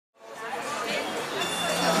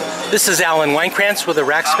This is Alan Weinkrantz with the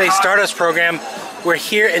Rackspace Stardust program. We're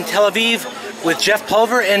here in Tel Aviv with Jeff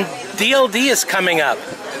Pulver, and DLD is coming up.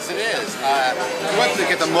 Yes, it is. If you want to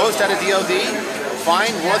get the most out of DLD,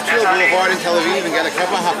 find Rothschild Boulevard in Tel Aviv and get a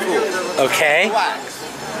cup of haful. Okay. Relax.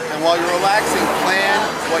 And while you're relaxing, plan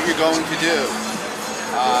what you're going to do.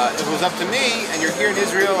 If it was up to me, and you're here in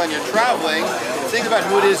Israel and you're traveling, think about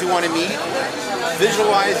who it is you want to meet,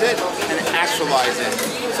 visualize it, and actualize it.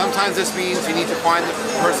 Sometimes this means you need to find the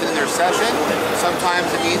person in their session. Sometimes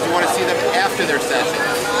it means you want to see them after their session.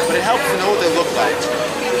 But it helps to know what they look like.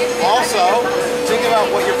 Also, think about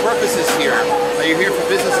what your purpose is here. Are you here for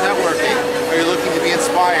business networking? Are you looking to be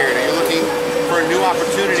inspired? Are you looking for a new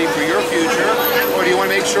opportunity for your future? Or do you want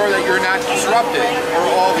to make sure that you're not disrupted, or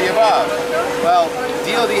all the above? Well,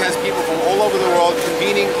 DLD has people from all over the world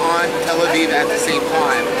convening on Tel Aviv at the same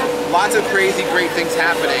time. Lots of crazy, great things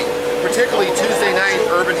happening, particularly Tuesday night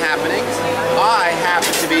urban happenings. I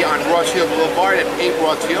happen to be on Rothschild Boulevard at 8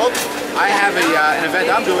 Rothschild. I have an event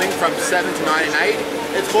I'm doing from 7 to 9 at night.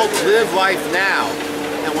 It's called Live Life Now.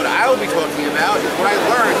 And what I will be talking about is what I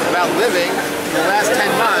learned about living in the last 10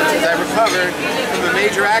 months as I recovered from a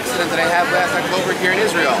major accident that I had last October here in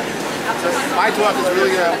Israel. So my talk is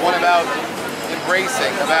really one about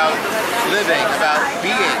embracing, about living, about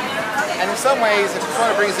being. And in some ways, it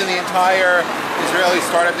sort of brings in the entire Israeli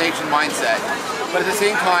startup nation mindset. But at the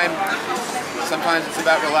same time, sometimes it's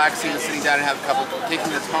about relaxing and sitting down and have a couple,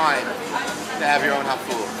 taking the time to have your own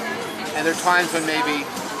haful. And there are times when maybe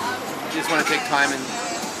you just want to take time and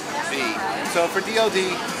be. So for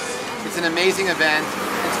DLD, it's an amazing event.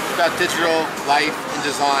 It's about digital life and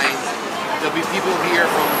design. There'll be people here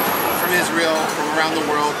from Israel, from around the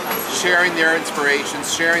world, sharing their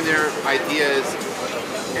inspirations, sharing their ideas,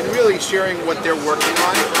 and really sharing what they're working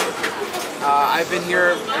on. I've been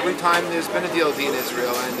here every time there's been a DLD in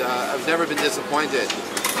Israel, and I've never been disappointed.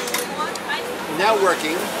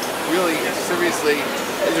 Networking, really, seriously,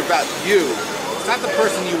 is about you. It's not the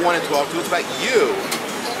person you want to talk to, it's about you.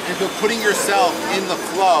 And so putting yourself in the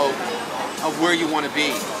flow of where you want to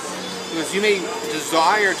be. Because you may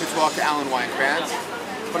desire to talk to Alan Weinkrantz,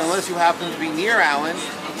 but unless you happen to be near Alan,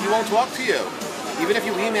 he won't talk to you. Even if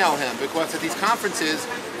you email him, because at these conferences,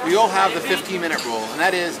 we all have the 15-minute rule. And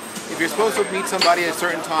that is, if you're supposed to meet somebody at a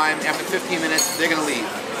certain time, after 15 minutes, they're going to leave.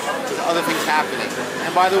 There's other things happening.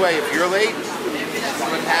 And by the way, if you're late, that's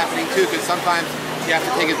what's happening too, because sometimes you have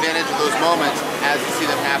to take advantage of those moments as you see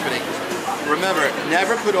them happening. Remember,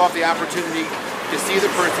 never put off the opportunity to see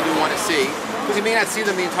the person you want to see, because you may not see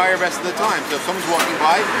them the entire rest of the time. So if someone's walking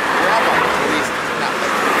by, grab them. At least, not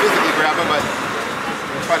physically grab them, but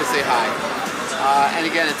try to say hi. And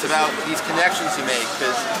again, it's about these connections you make,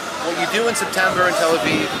 because what you do in September in Tel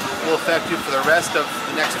Aviv will affect you for the rest of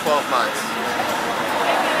the next 12 months.